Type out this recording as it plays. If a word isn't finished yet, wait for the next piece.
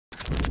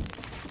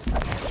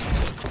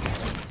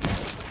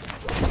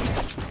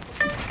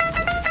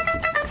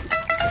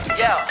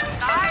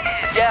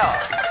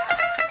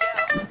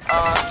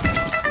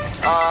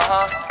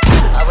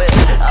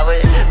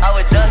I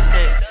would dust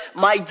it.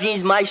 My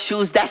jeans, my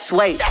shoes, that's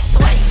weight.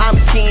 I'm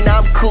keen,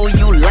 I'm cool,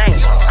 you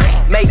lame.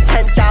 Make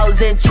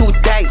 10,000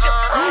 today.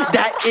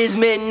 That is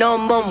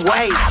minimum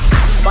wage.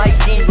 My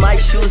jeans, my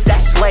shoes,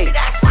 that's weight.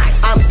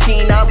 I'm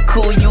keen, I'm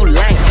cool, you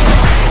lame.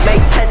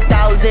 Make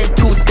 10,000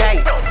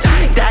 today.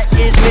 That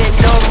is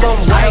minimum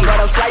wage. Got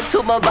a flight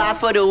to Mumbai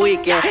for the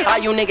weekend. All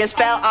you niggas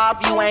fell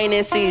off, you ain't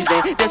in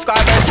season. Describe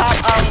as hot,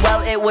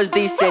 well, it was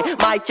decent.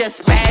 Might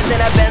just spaz in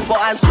a Benz, boy,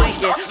 I'm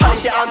tweaking. Holy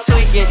shit, I'm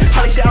tweaking.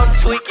 Holy shit, I'm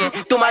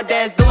tweaking. Do my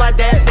dance,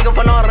 nigga,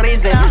 for no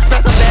reason.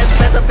 Special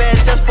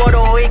best just for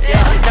the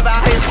weekend. Never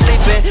out here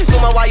sleeping, do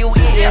my while you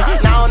eating.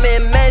 Now I'm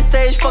in main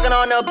stage, fucking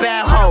on a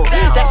bad hoe.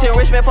 That's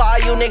enrichment for all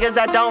you niggas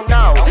that don't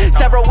know.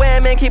 Several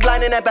women keep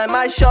lining up at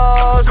my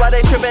shows. While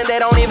they tripping, they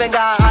don't even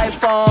got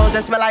iPhones.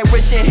 That smell like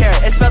rich in here,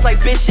 it smells like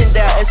bitch in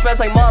there. It smells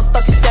like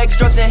motherfucking sex,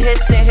 drugs, and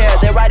hits in here.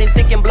 They're riding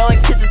thick and blowing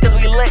kisses cause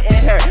we lit in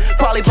here.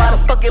 Probably by the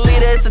fucking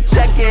leader, it's a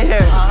tech in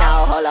here.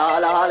 Now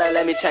holla,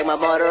 let me check my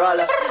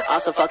Motorola.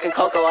 Also fucking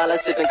Coca while I'm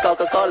sipping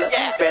Coca-Cola.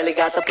 Barely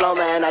got the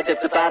diploma and I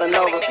dipped about an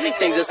over.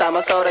 Things inside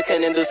my soda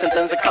can induce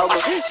symptoms of coma.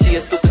 She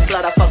a stupid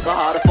slut, I fuck her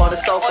harder for the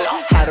sofa.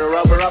 Had to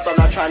rub her up, I'm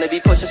not trying to be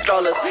pushing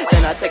strollers.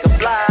 Then I take a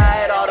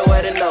flight all the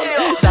way to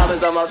Nova.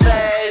 Diamonds on my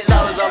face,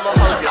 diamonds on my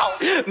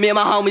hoes. Me and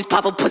my homies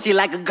pop a pussy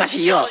like a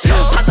gushy up.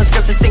 Pop some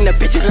scripts and sing the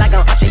bitches like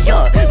I'm Usher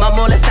up. My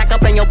mullet stack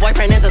up and your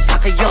boyfriend is a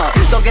sucker up.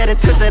 Don't get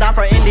it twisted, I'm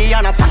from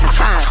Indiana,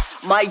 Pakistan.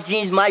 My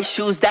jeans, my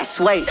shoes, that's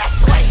weight.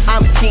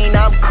 I'm keen,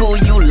 I'm cool,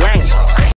 you lame.